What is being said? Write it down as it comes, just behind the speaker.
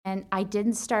And I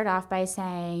didn't start off by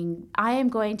saying, I am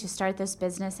going to start this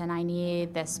business and I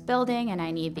need this building and I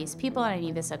need these people and I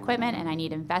need this equipment and I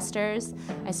need investors.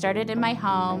 I started in my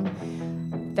home,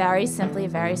 very simply,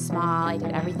 very small. I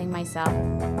did everything myself.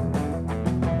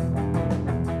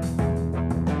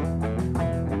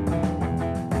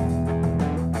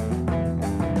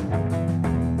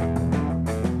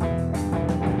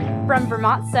 From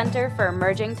Vermont Center for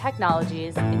Emerging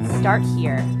Technologies, it's Start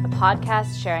Here, a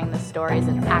podcast sharing the stories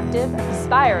of active,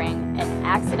 aspiring, and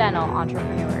accidental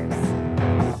entrepreneurs.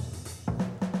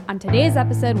 On today's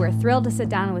episode, we're thrilled to sit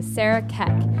down with Sarah Keck,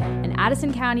 an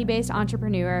Addison County-based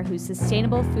entrepreneur whose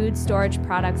sustainable food storage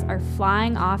products are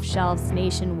flying off shelves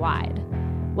nationwide.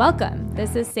 Welcome.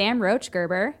 This is Sam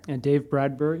Roach-Gerber and Dave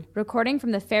Bradbury, recording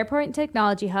from the Fairpoint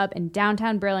Technology Hub in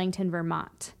downtown Burlington,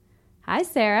 Vermont. Hi,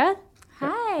 Sarah.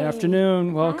 Hi. Good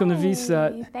afternoon. Welcome to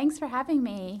VSET. Thanks for having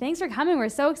me. Thanks for coming. We're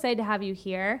so excited to have you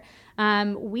here.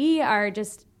 We are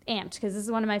just amped because this is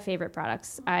one of my favorite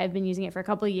products. I've been using it for a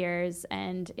couple of years,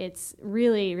 and it's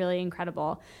really, really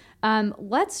incredible.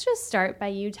 Let's just start by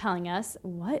you telling us,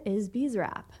 what is Bees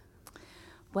Wrap?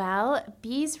 Well,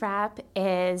 Bees Wrap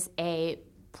is a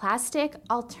plastic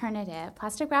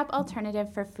wrap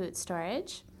alternative for food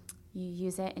storage. You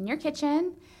use it in your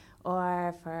kitchen,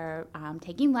 or for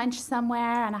taking lunch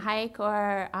somewhere on a hike,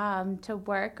 or to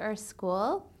work or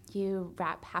school. You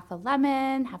wrap half a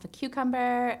lemon, half a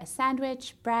cucumber, a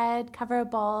sandwich, bread, cover a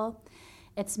bowl.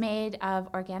 It's made of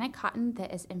organic cotton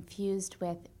that is infused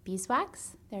with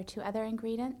beeswax. There are two other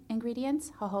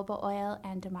ingredients, jojoba oil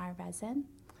and damar resin.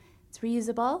 It's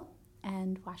reusable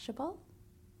and washable.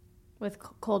 With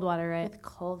cold water, right? With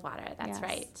cold water, that's yes.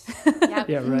 Right. Yep.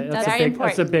 Yeah, right.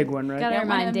 That's a big one, right? Gotta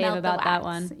remind Dave about that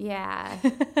one. Yeah.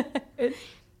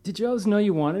 Did you always know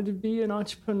you wanted to be an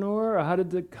entrepreneur, or how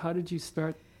did you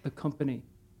start the company?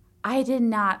 I did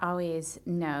not always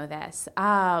know this.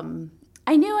 I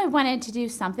knew I wanted to do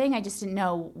something. I just didn't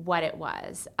know what it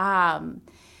was.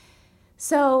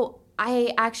 So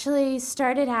I actually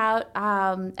started out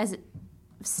as a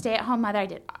stay-at-home mother.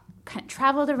 I kind of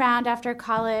traveled around after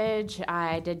college.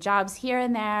 I did jobs here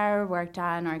and there, worked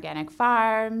on organic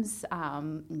farms,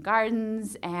 and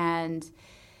gardens, and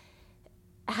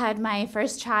had my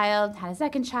first child, had a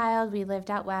second child. We lived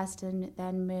out west and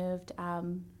then moved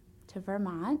to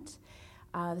Vermont.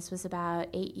 This was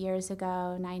about 9 years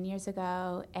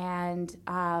ago. And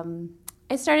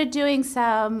I started doing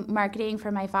some marketing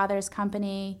for my father's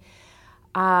company,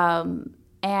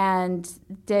 and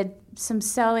did some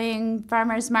sewing,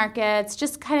 farmers markets,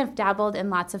 just kind of dabbled in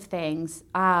lots of things.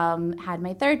 Had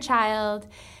my third child,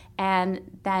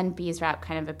 and then Bees Wrap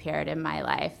kind of appeared in my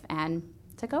life and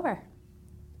took over.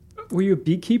 Were you a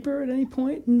beekeeper at any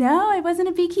point? No, I wasn't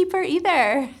a beekeeper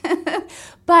either.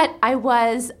 But I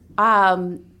was,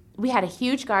 we had a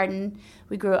huge garden.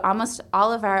 We grew almost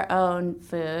all of our own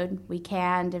food. We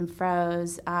canned and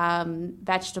froze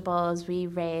vegetables. We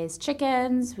raised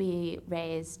chickens. We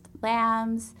raised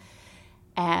lambs.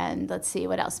 And let's see,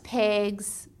 what else?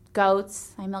 Pigs,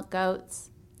 goats. I milked goats.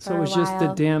 So it was just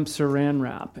the damn saran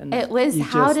wrap. And it was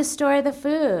how to store the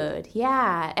food,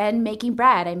 yeah, and making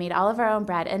bread. I made all of our own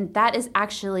bread, and that is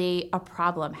actually a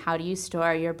problem. How do you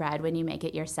store your bread when you make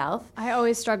it yourself? I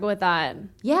always struggle with that.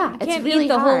 Yeah, it's really can't eat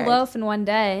the hard. whole loaf in one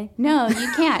day. No,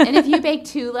 you can't. And if you bake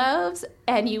 2 loaves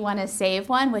and you want to save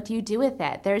one, what do you do with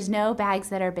it? There's no bags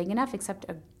that are big enough except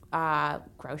a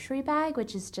grocery bag,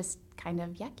 which is just kind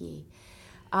of yucky.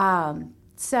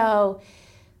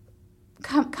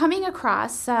 Coming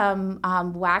across some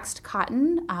waxed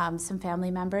cotton, some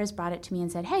family members brought it to me and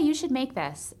said, hey, you should make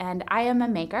this. And I am a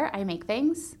maker. I make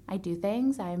things. I do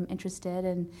things. I'm interested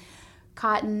in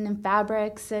cotton and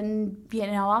fabrics and,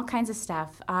 all kinds of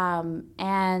stuff.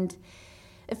 And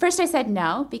at first I said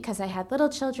no because I had little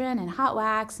children and hot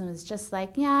wax and was just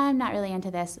like, yeah, I'm not really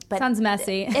into this. But sounds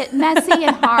messy. Messy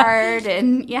and hard,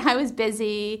 and yeah, I was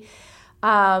busy.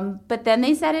 But then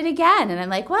they said it again, and I'm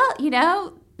like,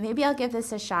 well, maybe I'll give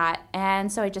this a shot.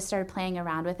 And so I just started playing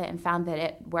around with it and found that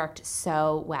it worked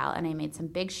so well. And I made some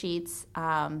big sheets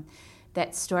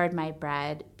that stored my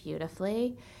bread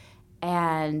beautifully.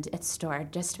 And it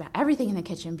stored just about everything in the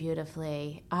kitchen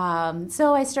beautifully.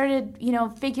 So I started,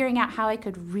 figuring out how I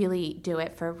could really do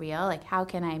it for real. Like, how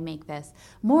can I make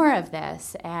more of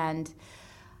this? And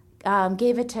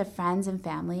gave it to friends and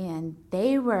family, and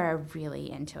they were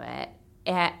really into it.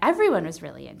 Everyone was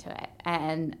really into it.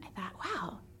 And I thought,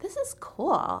 wow, this is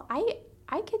cool.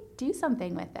 I could do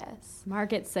something with this.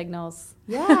 Market signals.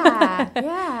 Yeah,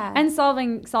 yeah. And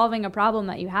solving a problem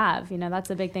that you have. That's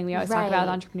a big thing we always talk about with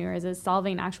entrepreneurs, is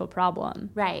solving an actual problem.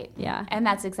 Right. Yeah. And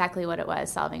that's exactly what it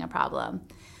was, solving a problem.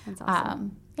 That's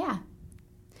awesome. Yeah.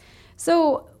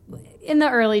 So in the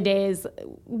early days,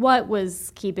 what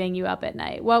was keeping you up at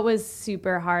night? What was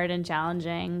super hard and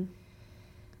challenging?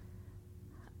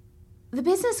 The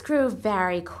business grew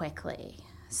very quickly.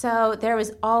 So there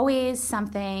was always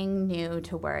something new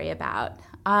to worry about.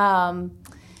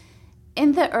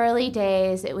 In the early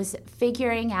days, it was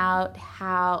figuring out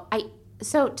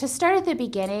so to start at the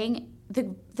beginning,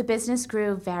 the business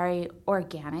grew very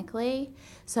organically.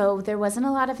 So there wasn't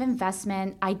a lot of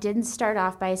investment. I didn't start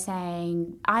off by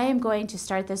saying, I am going to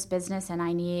start this business and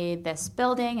I need this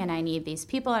building and I need these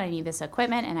people and I need this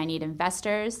equipment and I need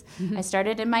investors. I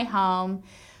started in my home.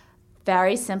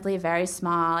 Very simply, very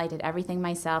small. I did everything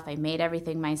myself. I made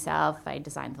everything myself. I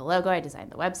designed the logo. I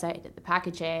designed the website. I did the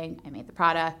packaging. I made the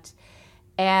product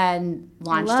and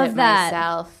launched it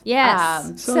myself.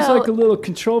 Yes. Sounds like a little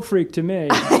control freak to me.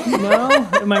 No?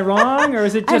 Am I wrong? Or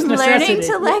is it just necessity? I'm learning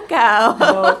to let go.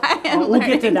 Well, we'll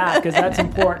get to that because that's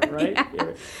important, right?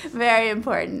 Yeah, very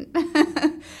important.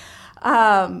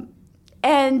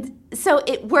 And so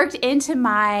it worked into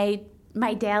my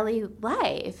daily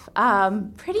life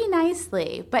pretty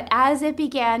nicely. But as it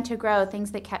began to grow,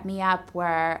 things that kept me up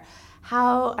were,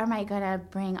 how am I going to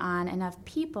bring on enough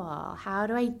people? How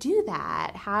do I do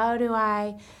that? How do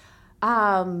I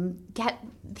get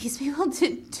these people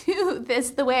to do this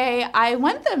the way I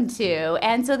want them to,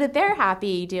 and so that they're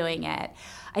happy doing it?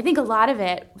 I think a lot of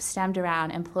it stemmed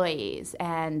around employees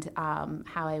and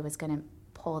how I was going to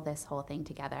pull this whole thing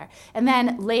together. And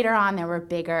then later on, there were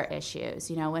bigger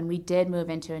issues. When we did move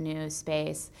into a new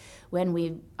space, when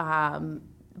we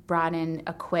brought in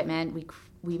equipment,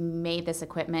 we made this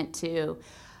equipment to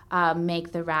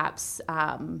make the wraps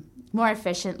more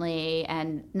efficiently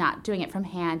and not doing it from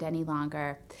hand any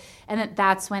longer. And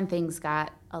that's when things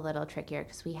got a little trickier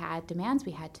because we had demands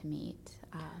we had to meet.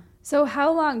 So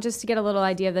how long, just to get a little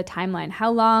idea of the timeline,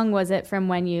 how long was it from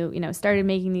when you started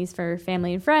making these for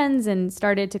family and friends and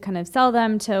started to kind of sell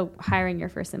them to hiring your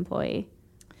first employee?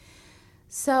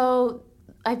 So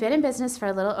I've been in business for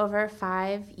a little over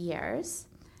 5 years,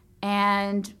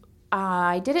 and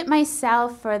I did it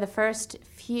myself for the first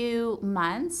few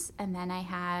months, and then I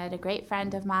had a great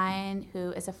friend of mine who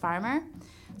is a farmer,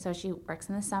 so she works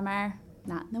in the summer,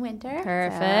 not in the winter.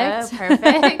 Perfect. So,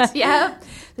 perfect. Yep.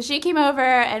 So she came over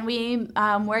and we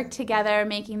worked together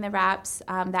making the wraps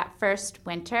that first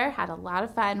winter. Had a lot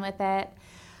of fun with it.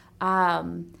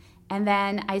 And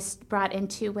then I brought in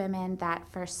 2 women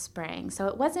that first spring. So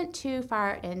it wasn't too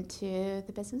far into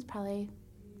the business, probably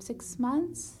 6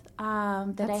 months.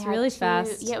 That's really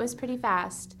fast. Yeah, it was pretty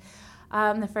fast.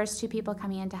 The first 2 people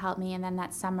coming in to help me, and then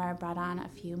that summer brought on a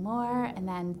few more. And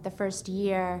then the first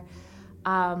year,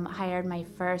 hired my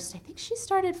first, I think she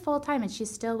started full-time, and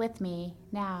she's still with me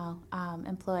now,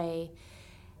 employee.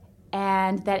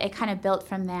 And that it kind of built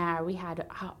from there. We had,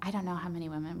 I don't know how many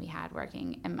women we had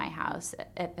working in my house.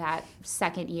 At that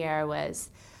second year was,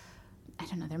 I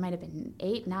don't know, there might have been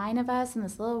 8, 9 of us in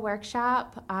this little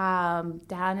workshop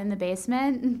down in the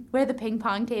basement where the ping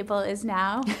pong table is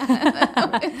now.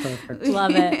 Perfect.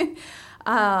 Love it.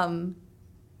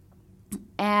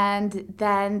 And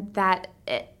then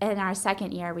in our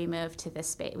second year, we moved to this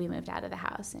space. We moved out of the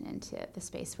house and into the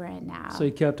space we're in now. So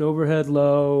you kept overhead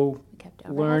low,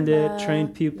 learned low, it,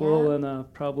 trained people yeah. in a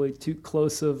probably too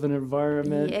close of an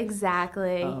environment.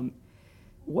 Exactly.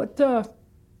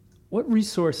 What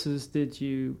resources did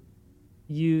you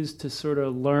use to sort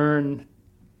of learn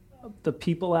the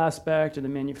people aspect and the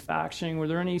manufacturing? Were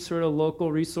there any sort of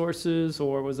local resources,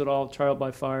 or was it all trial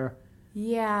by fire?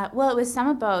 Yeah, well, it was some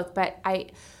of both, but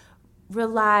I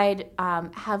relied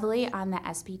heavily on the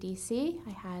SBDC.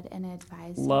 I had an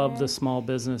advisor. Love the small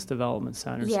business development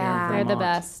centers here in Vermont. They're the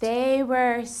best. They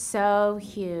were so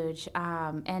huge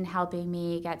in helping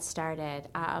me get started.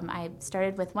 I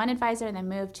started with one advisor and then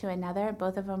moved to another.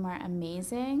 Both of them were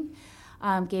amazing.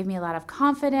 Gave me a lot of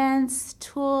confidence,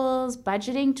 tools,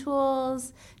 budgeting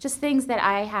tools, just things that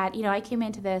I had. I came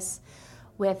into this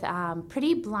with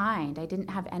pretty blind. I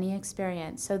didn't have any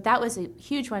experience. So that was a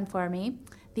huge one for me.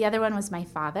 The other one was my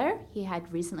father. He had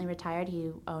recently retired.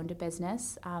 He owned a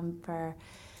business for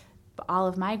all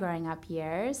of my growing up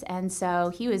years. And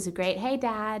so he was a great, hey,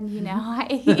 Dad,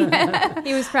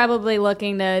 He was probably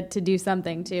looking to do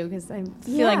something, too, because I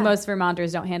feel like most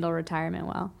Vermonters don't handle retirement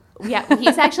well. Yeah,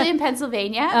 he's actually in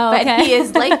Pennsylvania, but he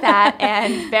is like that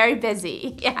and very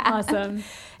busy. Yeah. Awesome.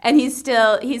 And he's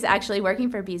actually working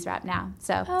for BeesWrap now.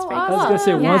 So it's pretty cool. I was going to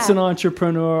say, once an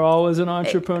entrepreneur, always an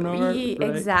entrepreneur. Right?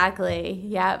 Exactly.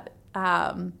 Yep.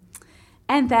 And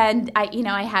then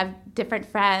I have different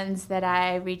friends that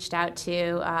I reached out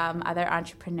to, other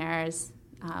entrepreneurs,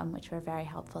 which were very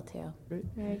helpful too. Great.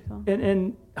 Very cool.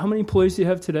 And how many employees do you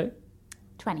have today?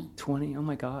 20. 20. Oh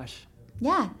my gosh.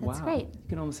 Yeah, that's Wow. great. You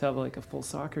can almost have like a full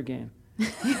soccer game.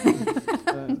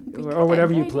 Or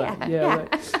whatever you play. Yeah.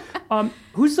 Right.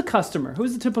 Who's the customer?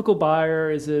 Who's the typical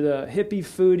buyer? Is it a hippie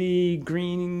foodie,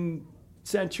 green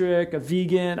centric, a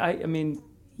vegan? I mean,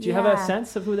 do you have a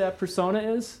sense of who that persona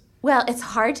is? Well, it's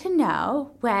hard to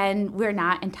know when we're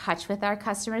not in touch with our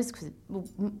customers because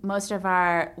most of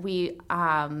our interface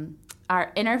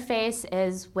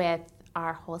is with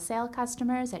our wholesale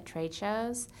customers at trade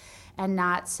shows and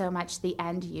not so much the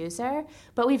end user.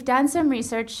 But we've done some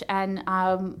research and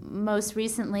most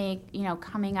recently,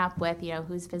 coming up with,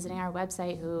 who's visiting our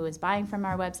website, who is buying from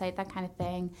our website, that kind of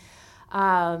thing.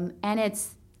 And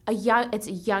it's a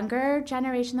younger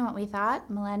generation than what we thought,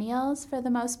 millennials for the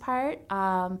most part,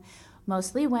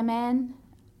 mostly women,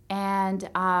 and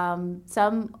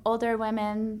some older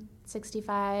women,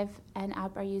 65 and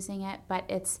up, are using it. But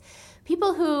it's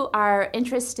people who are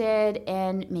interested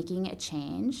in making a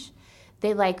change.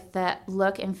 They like the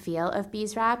look and feel of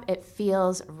beeswrap. It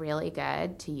feels really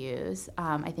good to use.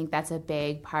 I think that's a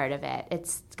big part of it.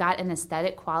 It's got an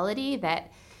aesthetic quality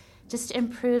that just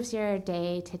improves your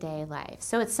day-to-day life.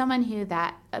 So it's someone who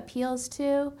that appeals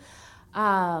to,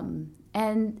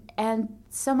 and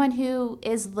someone who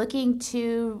is looking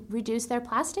to reduce their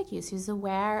plastic use, who's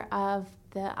aware of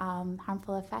the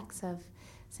harmful effects of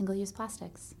single-use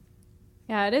plastics.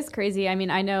 Yeah, it is crazy. I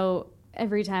mean, I know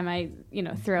every time I,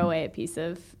 throw away a piece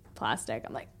of plastic,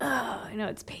 I'm like, oh,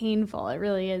 it's painful. It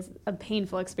really is a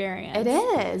painful experience. It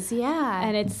is, yeah.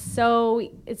 And it's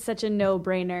such a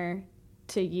no-brainer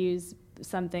to use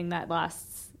something that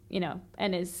lasts,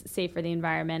 and is safe for the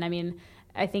environment. I mean,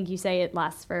 I think you say it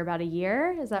lasts for about a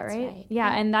year. Is that right? That's right.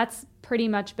 Yeah, and that's pretty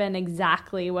much been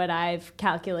exactly what I've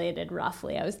calculated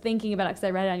roughly. I was thinking about it because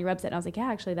I read it on your website, and I was like, yeah,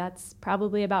 actually, that's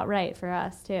probably about right for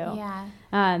us, too. Yeah.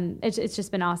 It's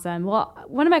just been awesome. Well,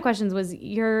 one of my questions was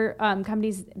your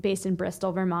company's based in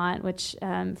Bristol, Vermont, which,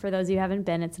 for those of you who haven't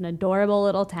been, it's an adorable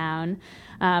little town,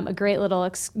 a great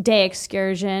little day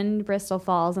excursion, Bristol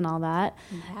Falls and all that.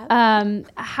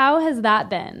 Yep. How has that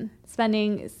been,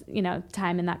 spending,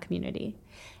 time in that community?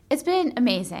 It's been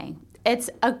amazing. It's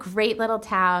a great little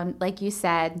town, like you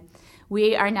said.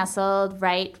 We are nestled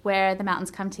right where the mountains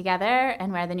come together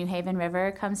and where the New Haven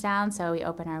River comes down. So we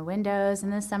open our windows in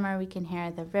the summer. We can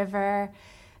hear the river.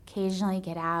 Occasionally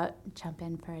get out, jump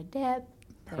in for a dip.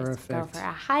 Perfect. Go for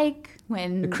a hike.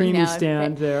 When the creamy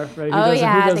stand there, right?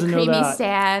 The creamy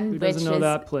stand. Who doesn't know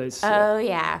that place? Oh,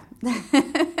 yeah.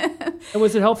 And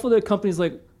was it helpful that companies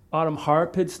like Autumn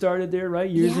Harp had started there,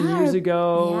 right? Years and years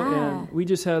ago. Yeah. And we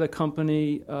just had a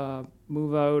company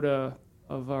move out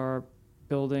of our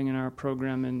building and our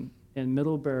program in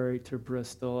Middlebury to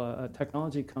Bristol, a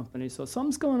technology company. So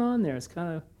something's going on there. It's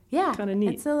kind of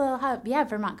neat. It's a little hub. Yeah,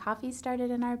 Vermont Coffee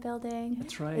started in our building.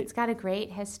 That's right. It's got a great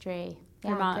history.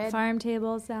 Yeah, Vermont Farm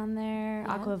Tables down there.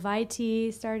 Yeah. Aqua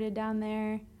Vitae started down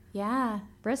there. Yeah.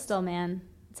 Bristol, man.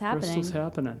 It's happening. Bristol's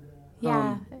happening.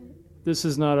 Yeah. This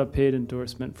is not a paid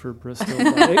endorsement for Bristol,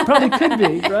 but it probably could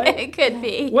be, right? It could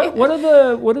be. What are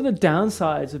the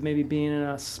downsides of maybe being in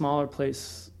a smaller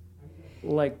place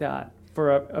like that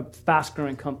for a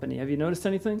fast-growing company? Have you noticed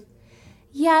anything?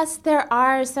 Yes, there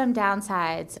are some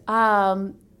downsides.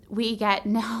 We get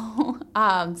no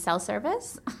cell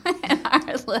service in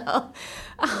our little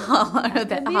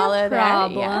hollow there.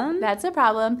 Yeah, that's a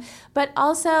problem. But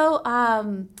also,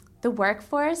 the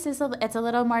workforce it's a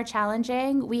little more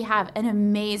challenging. We have an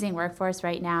amazing workforce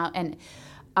right now, and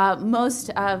most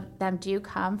of them do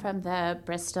come from the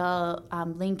Bristol,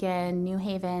 Lincoln, New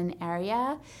Haven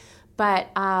area. But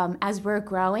as we're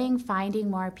growing, finding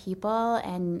more people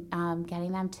and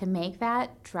getting them to make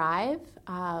that drive,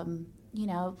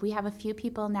 we have a few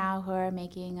people now who are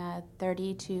making a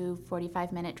 30 to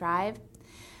 45-minute drive.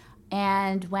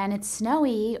 And when it's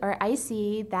snowy or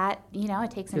icy, that,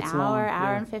 it takes an hour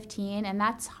and 15, and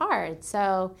that's hard.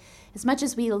 So as much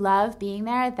as we love being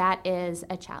there, that is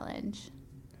a challenge.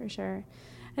 For sure.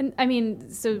 And I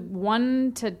mean, so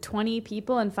 1 to 20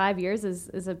 people in 5 years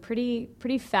is a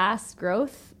pretty fast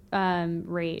growth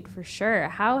rate for sure.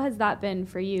 How has that been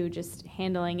for you, just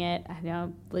handling it,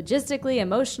 logistically,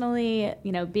 emotionally,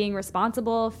 being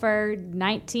responsible for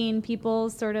 19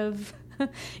 people's sort of,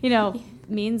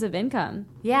 means of income?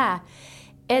 Yeah.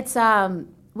 It's,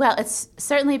 it's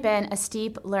certainly been a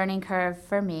steep learning curve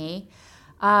for me.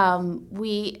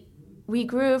 We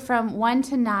grew from 1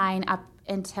 to 9 up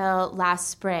until last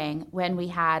spring when we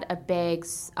had a big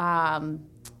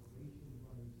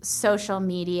social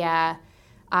media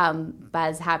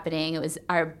buzz happening. It was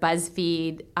our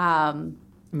BuzzFeed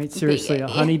I mean, seriously, a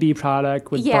honeybee product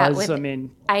with buzz. I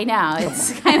mean, I know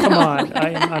it's kind come of. on,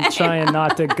 I'm trying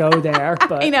not to go there,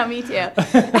 but I know, me too.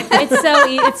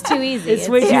 It's too easy. It's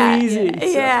way too easy.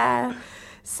 Yeah.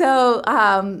 So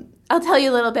I'll tell you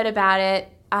a little bit about it.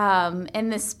 In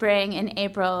the spring, in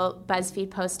April,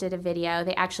 BuzzFeed posted a video.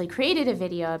 They actually created a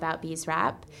video about Bees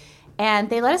Wrap, and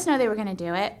they let us know they were going to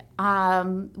do it.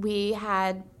 We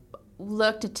had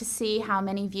looked to see how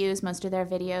many views most of their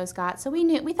videos got. So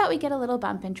we thought we'd get a little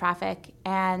bump in traffic,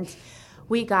 and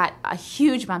we got a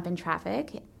huge bump in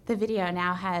traffic. The video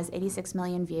now has 86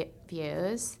 million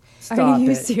views. Are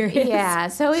you serious? Yeah,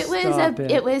 so it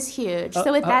was huge.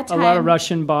 So at that time, a lot of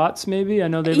Russian bots, maybe. I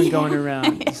know they've been going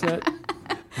around. Is that?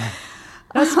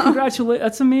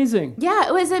 That's amazing. Yeah,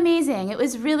 it was amazing. It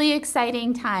was really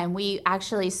exciting time. We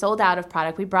actually sold out of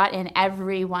product. We brought in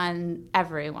everyone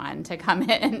to come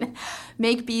in,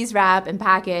 make Bees Wrap and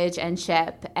package and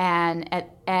ship, and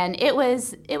it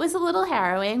was a little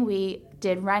harrowing. We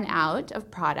did run out of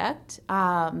product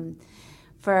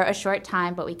for a short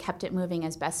time, but we kept it moving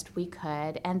as best we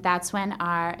could, and that's when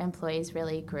our employees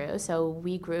really grew. So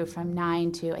we grew from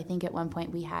 9 to, I think at one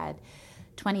point we had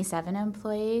 27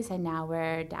 employees, and now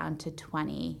we're down to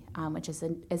 20, which is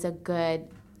a good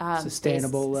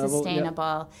sustainable level.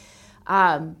 Sustainable.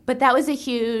 Yep. But that was a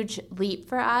huge leap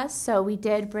for us. So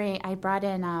I brought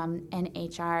in an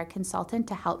HR consultant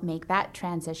to help make that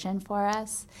transition for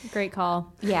us. Great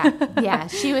call. Yeah.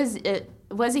 She was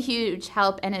a huge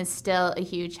help and is still a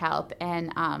huge help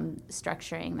in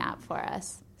structuring that for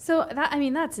us. So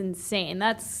that's insane.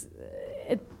 That's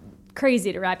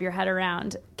crazy to wrap your head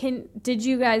around.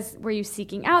 Were you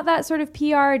seeking out that sort of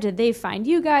PR? Did they find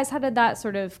you guys? How did that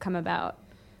sort of come about?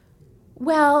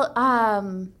 Well,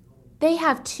 they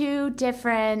have two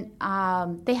different,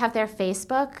 they have their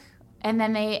Facebook, and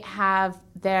then they have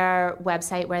their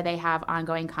website where they have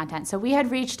ongoing content. So we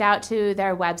had reached out to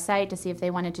their website to see if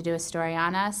they wanted to do a story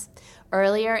on us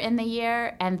earlier in the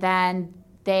year, and then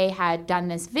they had done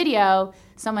this video,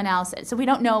 someone else, so we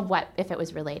don't know if it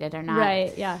was related or not.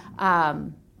 Right, yeah.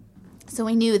 So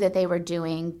we knew that they were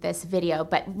doing this video,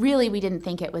 but really we didn't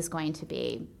think it was going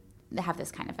to have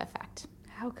this kind of effect.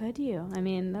 How could you? I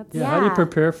mean, that's... Yeah, how do you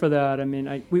prepare for that? I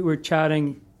mean, we were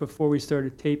chatting before we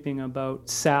started taping about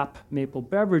SAP Maple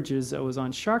Beverages that was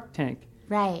on Shark Tank.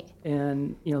 Right.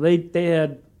 And, they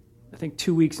had, I think,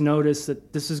 2 weeks notice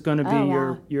that this is going to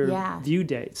be your due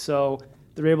date. So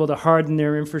they're able to harden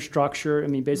their infrastructure. I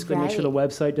mean, basically make sure the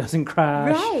website doesn't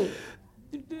crash. Right.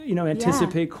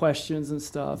 Anticipate questions and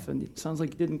stuff. And it sounds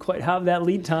like you didn't quite have that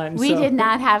lead time. We did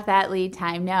not have that lead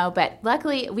time, no. But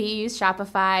luckily, we used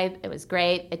Shopify. It was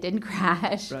great. It didn't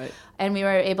crash. Right. And we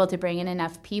were able to bring in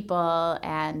enough people,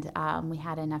 and we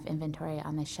had enough inventory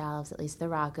on the shelves, at least the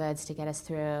raw goods, to get us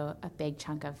through a big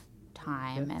chunk of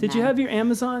time. Yeah. Did you have your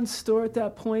Amazon store at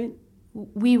that point?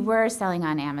 We were selling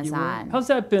on Amazon. How's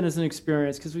that been as an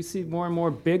experience? Because we see more and more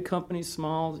big companies,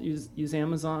 small, use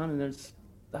Amazon. And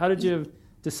how did you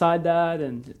decide that?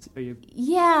 And are you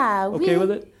okay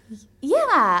with it?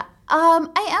 Yeah,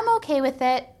 I am okay with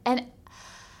it. And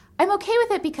I'm okay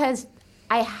with it because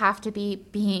I have to be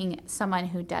being someone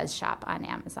who does shop on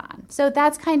Amazon. So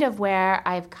that's kind of where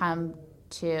I've come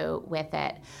to with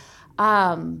it.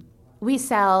 We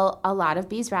sell a lot of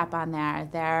Bees Wrap on there.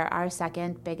 They're our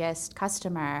second biggest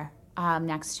customer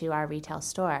next to our retail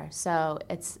store. So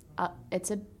it's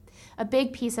a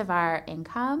big piece of our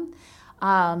income.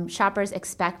 Shoppers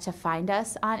expect to find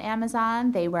us on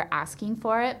Amazon. They were asking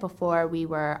for it before we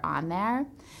were on there.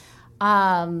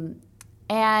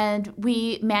 And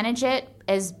we manage it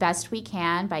as best we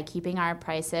can by keeping our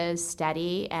prices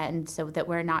steady, and so that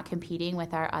we're not competing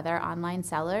with our other online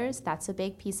sellers. That's a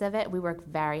big piece of it. We work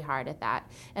very hard at that.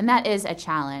 And that is a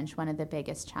challenge. One of the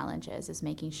biggest challenges is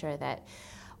making sure that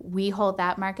we hold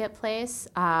that marketplace,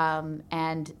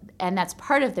 and that's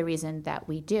part of the reason that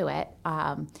we do it,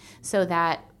 so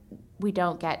that we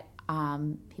don't get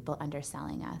people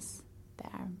underselling us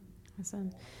there.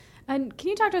 Awesome. And can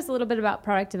you talk to us a little bit about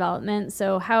product development?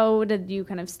 So how did you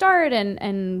kind of start,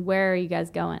 and where are you guys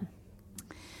going?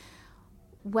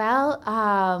 Well,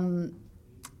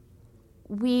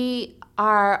 we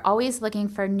are always looking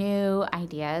for new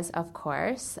ideas, of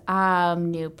course,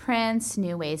 new prints,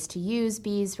 new ways to use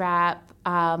Bees Wrap.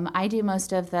 I do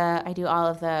all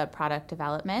of the product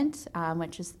development,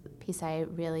 which is the piece I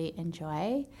really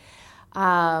enjoy.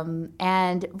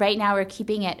 And right now we're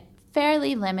keeping it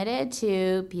fairly limited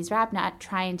to Bees Wrap, not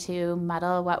trying to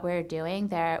muddle what we're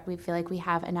doing. We feel like we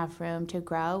have enough room to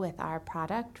grow with our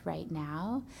product right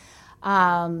now.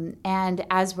 And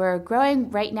as we're growing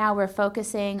right now, we're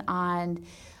focusing on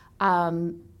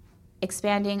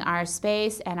expanding our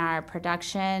space and our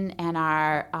production and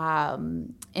our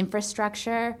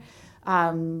infrastructure,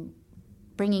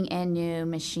 bringing in new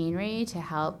machinery to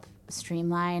help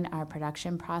streamline our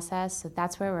production process. So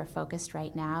that's where we're focused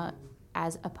right now,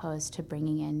 as opposed to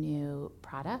bringing in new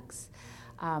products.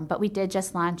 But we did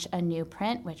just launch a new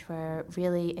print, which we're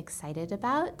really excited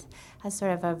about, as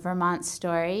sort of a Vermont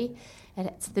story.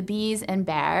 It's The Bees and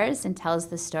Bears, and tells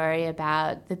the story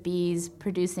about the bees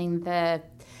producing the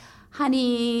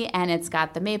honey, and it's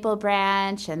got the maple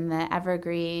branch and the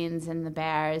evergreens and the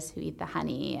bears who eat the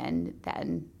honey, and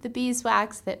then the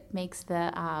beeswax that makes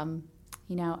the,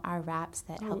 our wraps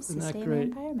that help sustain the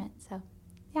environment. So,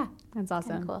 yeah. That's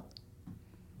awesome. Cool.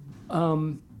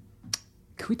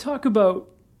 Can we talk about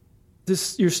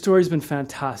this? Your story's been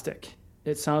fantastic.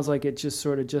 It sounds like it just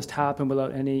sort of just happened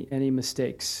without any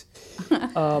mistakes.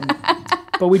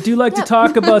 But we do like to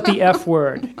talk about the F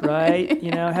word, right?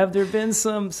 Have there been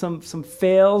some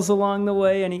fails along the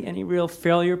way? Any real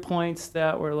failure points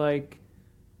that were like,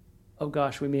 oh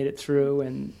gosh, we made it through,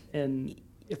 and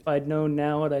if I'd known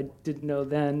now what I didn't know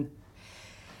then.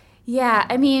 Yeah,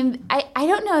 I mean, I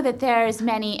don't know that there's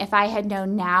many, if I had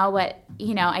known now what,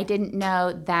 I didn't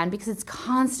know then, because it's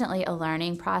constantly a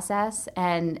learning process.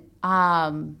 And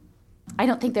I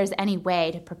don't think there's any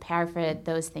way to prepare for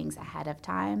those things ahead of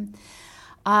time.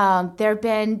 There have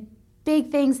been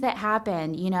big things that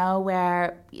happen,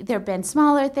 where there have been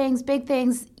smaller things, big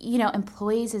things.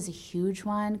 Employees is a huge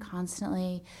one,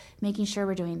 constantly making sure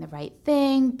we're doing the right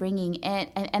thing, bringing in,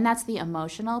 and that's the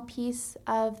emotional piece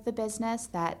of the business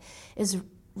that is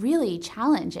really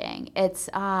challenging. It's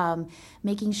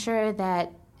making sure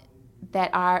that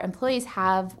our employees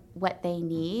have what they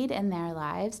need in their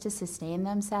lives to sustain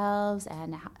themselves,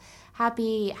 and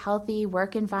happy, healthy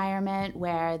work environment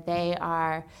where they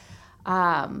are,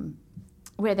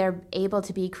 where they're able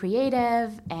to be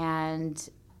creative, and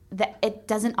that it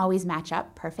doesn't always match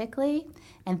up perfectly,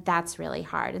 and that's really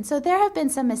hard. And so there have been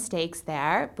some mistakes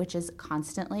there, which is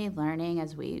constantly learning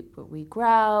as we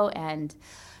grow, and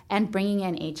bringing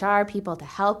in HR people to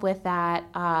help with that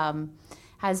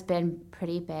has been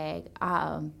pretty big.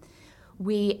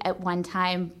 We at one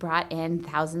time brought in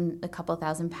a couple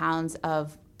thousand pounds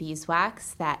of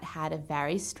beeswax that had a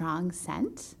very strong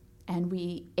scent, and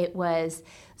it was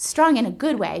strong in a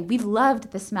good way. We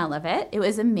loved the smell of it. It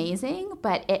was amazing,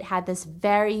 but it had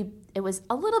it was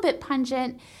a little bit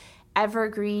pungent,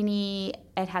 evergreeny.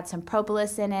 It had some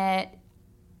propolis in it,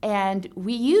 and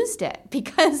we used it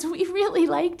because we really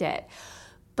liked it.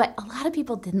 But a lot of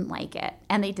people didn't like it,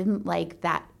 and they didn't like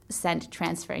that scent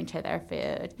transferring to their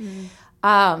food.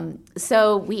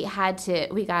 So we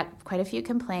got quite a few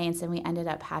complaints, and we ended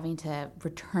up having to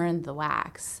return the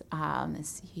wax,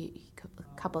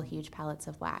 couple huge pallets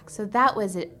of wax. So that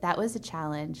was a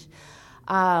challenge.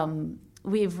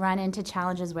 We've run into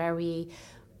challenges where we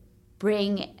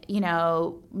bring,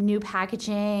 new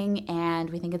packaging, and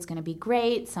we think it's going to be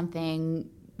great, something,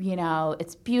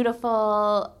 it's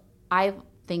beautiful. I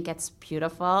think it's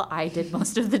beautiful. I did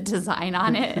most of the design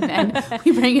on it, and then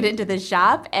we bring it into the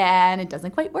shop, and it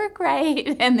doesn't quite work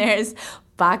right, and there's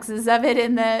boxes of it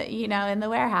in the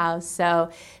warehouse. So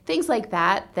things like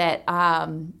that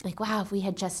like, wow, if we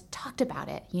had just talked about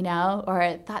it,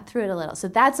 or thought through it a little. So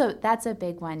that's a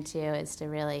big one too, is to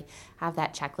really have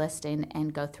that checklist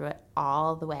and go through it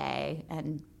all the way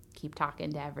and keep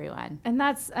talking to everyone. And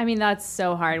that's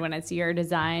so hard when it's your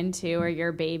design too, or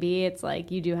your baby. It's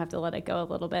like you do have to let it go a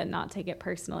little bit, not take it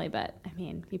personally, but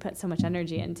you put so much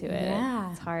energy into it. Yeah.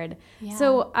 It's hard. Yeah.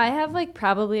 So I have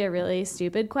probably a really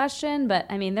stupid question, but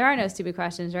there are no stupid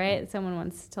questions, right? Someone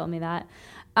once told me that.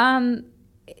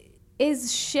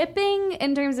 Is shipping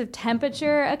in terms of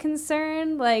temperature a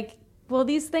concern? Will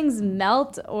these things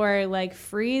melt or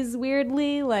freeze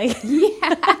weirdly?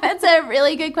 Yeah, that's a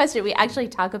really good question. We actually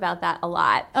talk about that a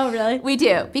lot. Oh, really? We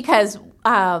do, because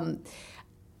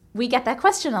we get that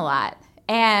question a lot,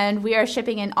 and we are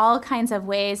shipping in all kinds of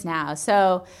ways now.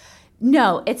 So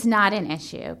no, it's not an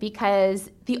issue, because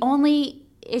the only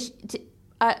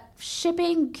a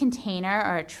shipping container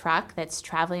or a truck that's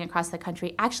traveling across the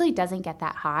country actually doesn't get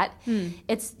that hot.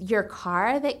 It's your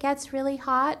car that gets really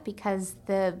hot, because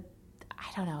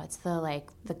it's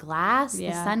the glass,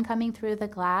 the sun coming through the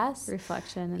glass.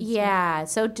 Reflection. And stuff.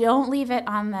 So don't leave it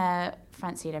on the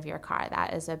front seat of your car.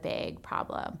 That is a big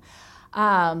problem.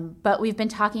 But we've been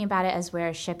talking about it as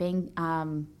we're shipping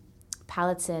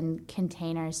pallets and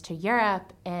containers to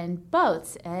Europe in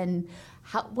boats. And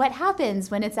what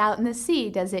happens when it's out in the sea?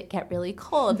 Does it get really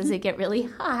cold? Does it get really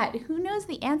hot? Who knows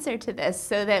the answer to this,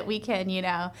 so that we can,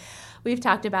 we've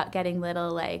talked about getting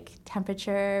little like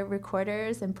temperature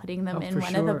recorders and putting them in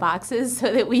one of the sure. boxes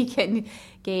so that we can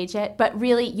gauge it. But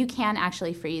really, you can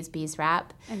actually freeze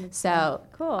beeswrap. So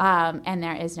cool. And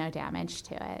there is no damage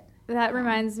to it. That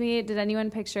reminds me, did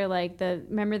anyone picture like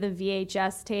remember the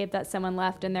VHS tape that someone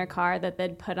left in their car that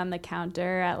they'd put on the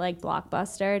counter at like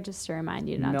Blockbuster just to remind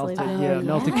you not to leave it in there?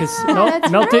 Melted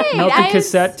right.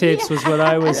 cassette tapes was what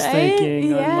I was Right?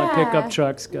 thinking. Yeah. My pickup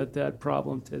truck's got that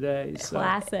problem today. So.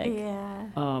 Classic. Yeah.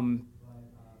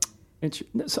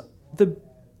 So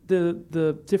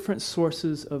the different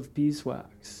sources of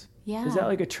beeswax. Yeah. Is that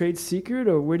like a trade secret,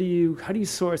 or how do you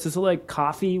source? Is it like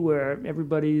coffee where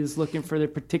everybody is looking for their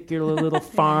particular little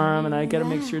farm and I got to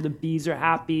make sure the bees are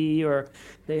happy or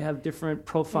they have different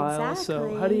profiles?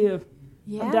 Exactly. So how did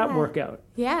that work out?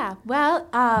 Yeah.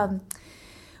 Well,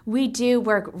 we do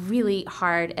work really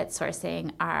hard at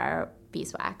sourcing our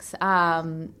beeswax.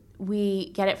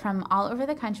 We get it from all over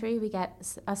the country. We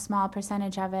get a small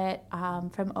percentage of it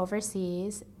from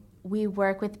overseas. We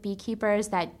work with beekeepers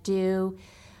that do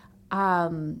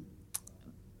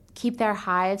keep their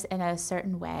hives in a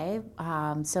certain way.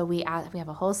 So we have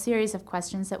a whole series of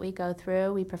questions that we go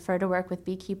through. We prefer to work with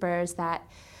beekeepers that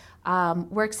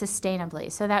work sustainably.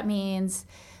 So that means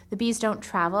the bees don't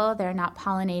travel. They're not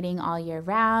pollinating all year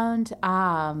round.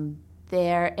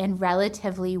 They're in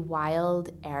relatively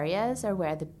wild areas or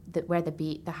where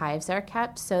the hives are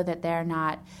kept so that they're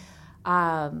not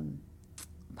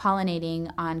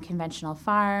pollinating on conventional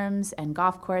farms and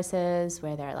golf courses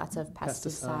where there are lots of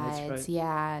pesticides, right.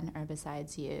 and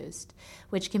herbicides used,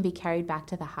 which can be carried back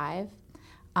to the hive.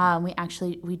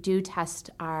 We do test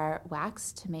our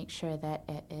wax to make sure that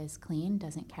it is clean,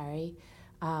 doesn't carry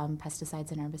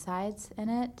pesticides and herbicides in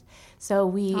it. So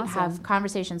we have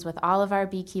conversations with all of our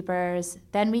beekeepers.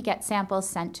 Then we get samples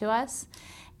sent to us.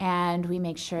 And we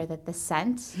make sure that the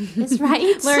scent is right.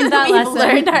 We've learned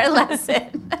our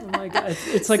lesson. Oh my God,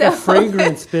 it's like a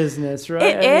fragrance business, right?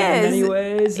 It is. In many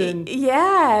ways. And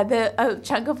a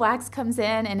chunk of wax comes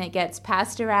in and it gets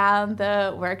passed around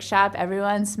the workshop.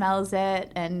 Everyone smells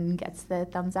it and gets the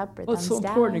thumbs up or thumbs down. It's so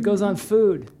important. It goes on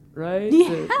food, right?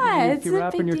 Yeah, if you're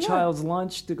wrapping your child's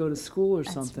lunch to go to school or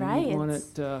something, right. you want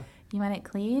it. You want it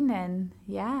clean and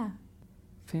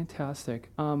Fantastic.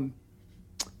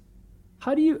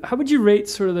 How would you rate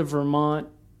sort of the Vermont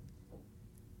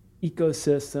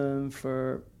ecosystem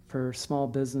for small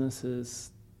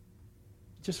businesses,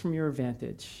 just from your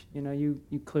vantage? You know, you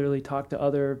clearly talk to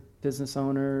other business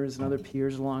owners and other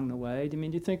peers along the way. Do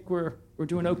you think we're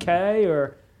doing okay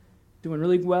or doing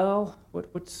really well?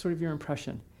 What's sort of your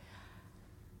impression?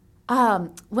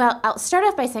 Well, I'll start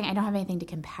off by saying I don't have anything to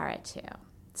compare it to.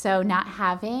 So not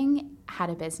having had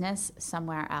a business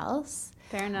somewhere else.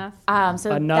 Fair enough.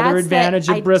 So another advantage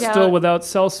of Bristol without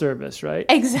cell service, right?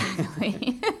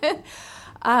 Exactly.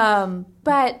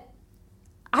 But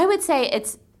I would say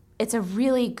it's a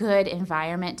really good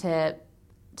environment to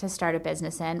start a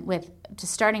business in,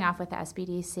 starting off with the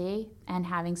SBDC and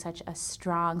having such a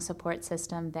strong support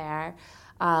system there.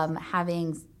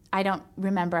 I don't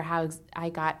remember how I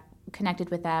got connected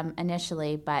with them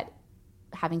initially, but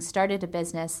having started a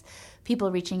business,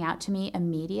 people reaching out to me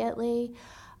immediately.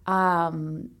 I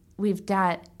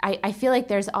feel like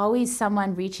there's always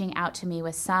someone reaching out to me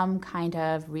with some kind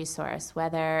of resource,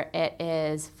 whether it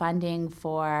is funding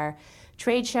for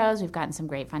trade shows. We've gotten some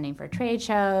great funding for trade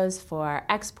shows, for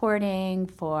exporting,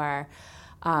 for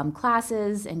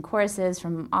classes and courses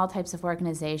from all types of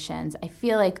organizations. I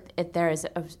feel like there is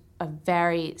a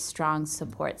very strong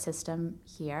support system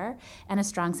here and a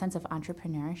strong sense of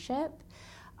entrepreneurship.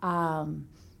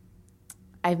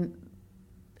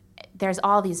 There's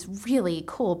all these really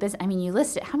cool business. I mean, you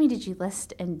listed, how many did you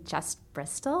list in just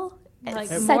Bristol? Like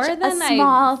It's more such than a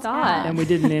small I thought. town. And we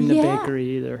didn't name the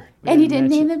bakery either. And you didn't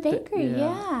name the bakery,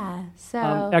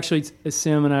 So actually,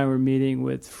 Sam and I were meeting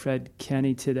with Fred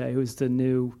Kenny today, who's the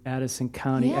new Addison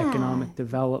County Economic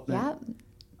Development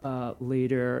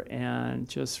leader, and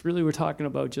just really we're talking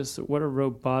about just what a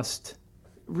robust,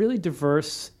 really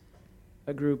diverse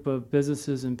a group of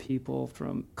businesses and people,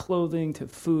 from clothing to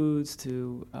foods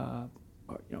to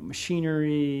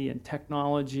machinery and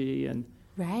technology, and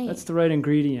that's the right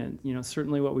ingredient.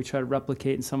 Certainly what we try to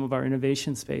replicate in some of our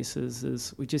innovation spaces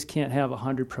is we just can't have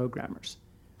 100 programmers.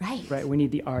 Right. We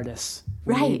need the artists.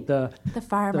 We need the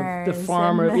farmers. The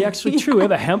farmer. Actually, true. We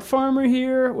have a hemp farmer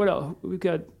here. What else? We've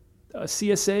got a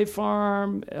CSA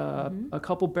farm, a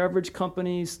couple beverage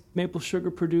companies, maple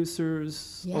sugar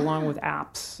producers, along with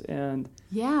apps and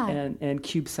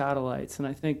Cube satellites. And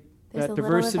I think there's that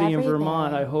diversity in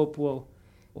Vermont, I hope, will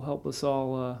help us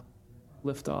all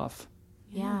lift off.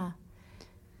 Yeah.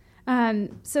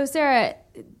 So Sarah,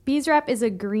 BeesWrap is a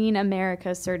Green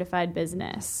America certified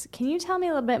business. Can you tell me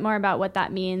a little bit more about what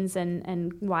that means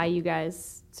and why you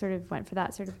guys sort of went for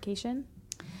that certification?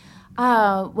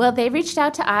 Well, they reached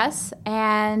out to us,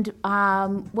 and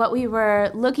what we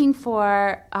were looking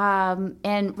for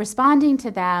in responding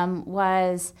to them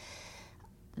was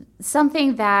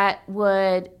something that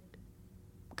would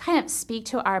kind of speak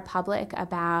to our public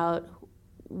about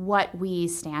what we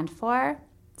stand for.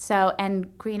 So,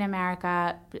 and Green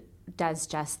America does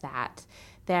just that.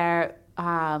 They're,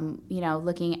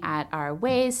 looking at our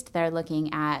waste. They're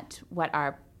looking at what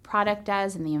our product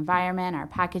does in the environment, our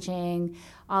packaging,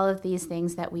 all of these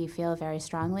things that we feel very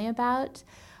strongly about.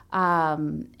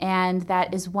 And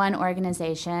that is one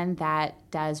organization that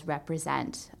does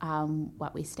represent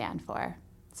what we stand for.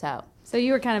 So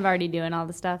you were kind of already doing all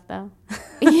the stuff, though.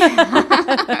 Yeah,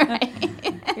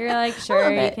 right. You're like,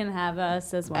 sure, you can have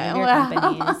us as one of your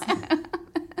companies.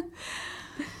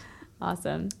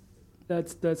 Awesome.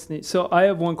 That's neat. So I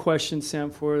have one question, Sam,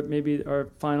 for maybe our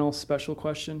final special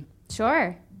question.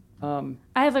 Sure. I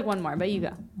have like one more, but you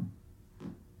go.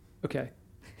 Okay.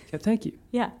 Yeah, thank you.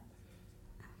 Yeah.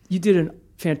 You did a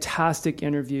fantastic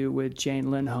interview with Jane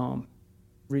Lindholm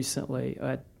recently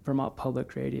at Vermont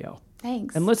Public Radio.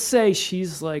 Thanks. And let's say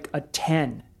she's like a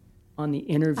 10 on the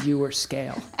interviewer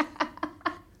scale.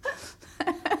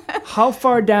 How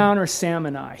far down are Sam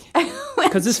and I?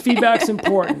 Because this feedback's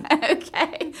important.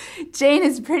 Okay. Jane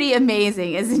is pretty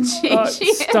amazing, isn't she?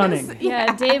 She stunning. Is.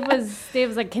 Yeah, Dave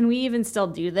was like, can we even still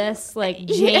do this? Like,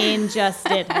 Jane just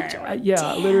did her.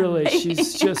 Yeah, literally.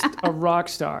 She's just a rock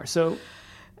star. So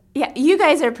yeah, you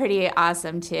guys are pretty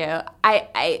awesome, too.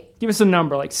 I give us a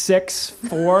number, like 6,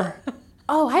 4?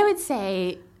 Oh, I would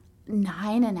say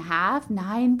 9.5,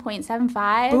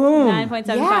 9.75. Boom. 9.75.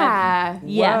 Yeah.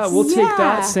 Yes. Wow, we'll take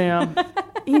that, Sam.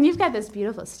 And you've got this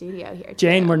beautiful studio here,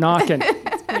 Jane, too. we're knocking.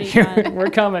 It's pretty fun. We're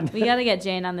coming. We got to get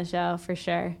Jane on the show for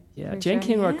sure. Yeah, for Jane sure.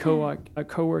 came to our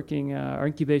co-working, our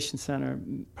incubation center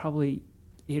probably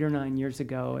 8 or 9 years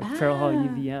ago at Farrell Hall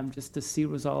UVM just to see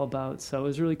what it was all about. So it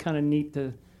was really kind of neat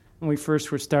when we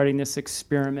first were starting this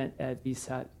experiment at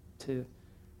VSAT to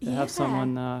have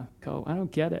someone go, I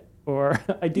don't get it, or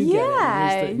I do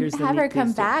get it. Here's the have her neat come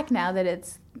piece back now that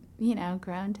it's,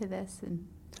 grown to this. And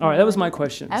all right, that was my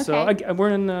question. Okay. So we're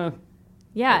in the...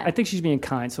 Yeah. I think she's being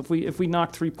kind. So if we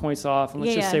knock 3 points off, and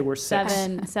let's just say we're 6.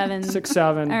 7. 6,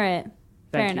 7. All right.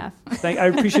 Fair Thank you. enough. I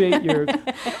appreciate your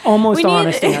almost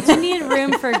honest answer. We need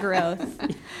room for growth.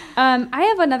 I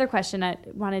have another question I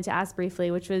wanted to ask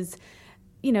briefly, which was,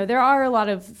 there are a lot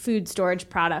of food storage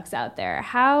products out there.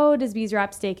 How does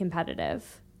BeesWrap stay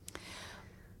competitive?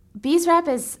 BeesWrap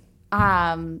is,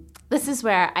 this is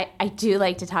where I do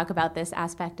like to talk about this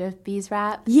aspect of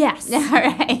BeesWrap. Yes. All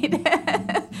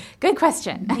right. Good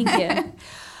question. Thank you.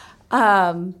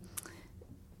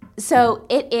 So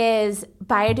it is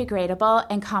biodegradable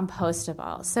and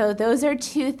compostable. So those are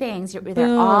two things.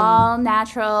 They're all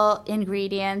natural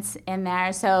ingredients in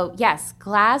there. So yes,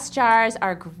 glass jars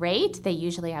are great. They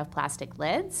usually have plastic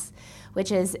lids,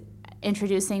 which is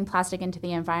introducing plastic into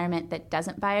the environment that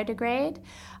doesn't biodegrade.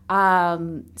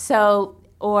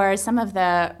 Or some of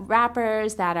the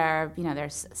wrappers that are,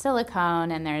 there's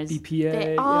silicone and there's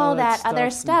BPA, all that stuff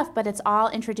other stuff, but it's all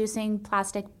introducing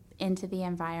plastic into the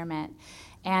environment.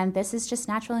 And this is just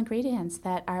natural ingredients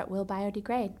that will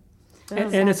biodegrade.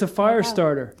 And it's a fire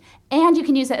starter. And you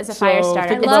can use it as a fire starter.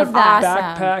 Think It's about an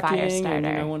awesome fire backpacking starter.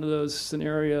 and one of those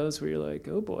scenarios where you're like,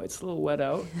 oh boy, it's a little wet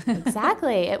out.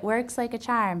 Exactly. It works like a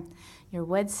charm. Your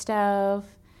wood stove,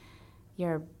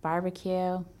 your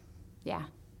barbecue. Yeah.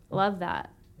 Love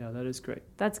that. Yeah, that is great.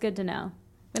 That's good to know.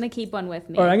 I'm going to keep one with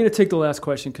me. All right, I'm going to take the last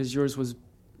question because yours was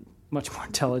much more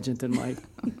intelligent than my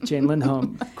Jane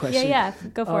Lindholm question. Yeah,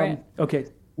 go for it. Okay,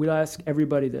 we'll ask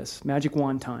everybody this. Magic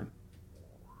wand time.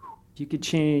 If you could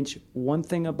change one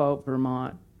thing about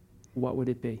Vermont, what would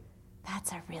it be?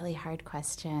 That's a really hard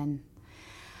question.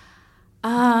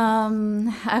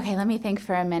 Okay, let me think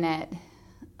for a minute.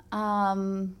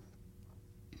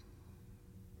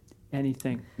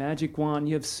 Anything. Magic wand,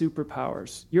 you have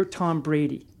superpowers. You're Tom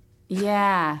Brady.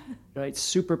 Yeah. Right?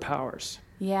 Superpowers.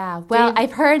 Yeah. Well,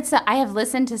 I have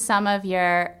listened to some of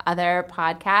your other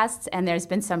podcasts, and there's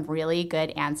been some really good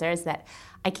answers that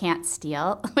I can't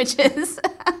steal, which is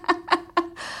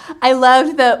I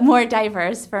loved the more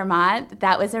diverse Vermont.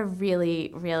 That was a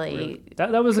really, really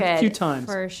that was good, a few times.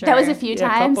 For sure. That was a few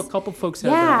times. A couple folks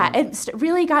had that one. It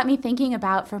really got me thinking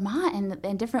about Vermont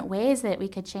and different ways that we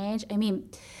could change. I mean,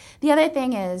 the other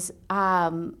thing is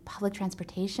public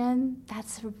transportation.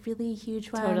 That's a really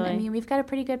huge one. Totally. I mean, we've got a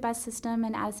pretty good bus system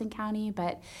in Addison County,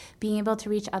 but being able to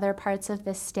reach other parts of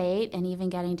the state and even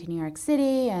getting to New York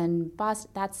City and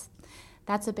Boston,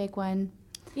 that's a big one.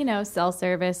 Cell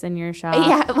service in your shop.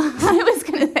 Yeah, well, I was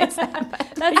going to say that. But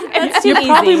that's too You're easy.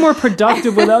 probably more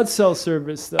productive without cell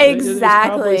service, though. Exactly.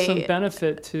 There's probably some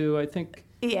benefit to, I think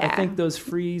Yeah. those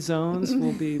free zones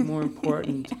will be more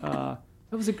important. That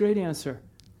was a great answer.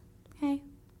 Okay.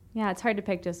 Yeah, it's hard to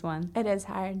pick just one. It is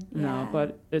hard. No, Yeah.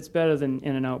 but it's better than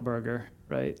In-N-Out Burger,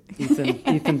 right?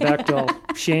 Ethan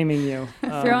Bechtel shaming you.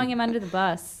 Throwing him under the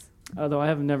bus. Although I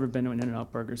have never been to an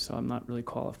In-N-Out Burger, so I'm not really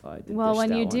qualified to Well, dish when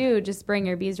that you one. do, just bring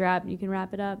your bees wrap. You can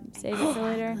wrap it up. Save it for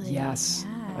later. Yes,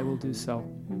 Yeah. I will do so.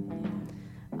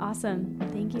 Awesome.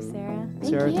 Thank you, Sarah.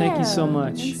 Sarah, thank you so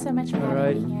much. Thanks so much for All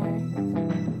having me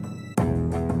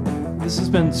here. This has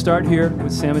been Start Here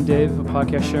with Sam and Dave, a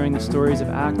podcast sharing the stories of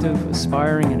active,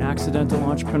 aspiring, and accidental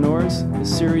entrepreneurs.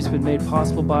 This series has been made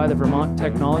possible by the Vermont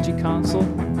Technology Council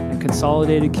and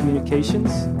Consolidated Communications.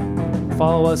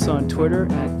 Follow us on Twitter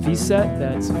at VCET,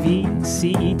 that's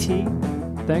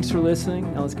VCET. Thanks for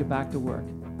listening. Now let's get back to work.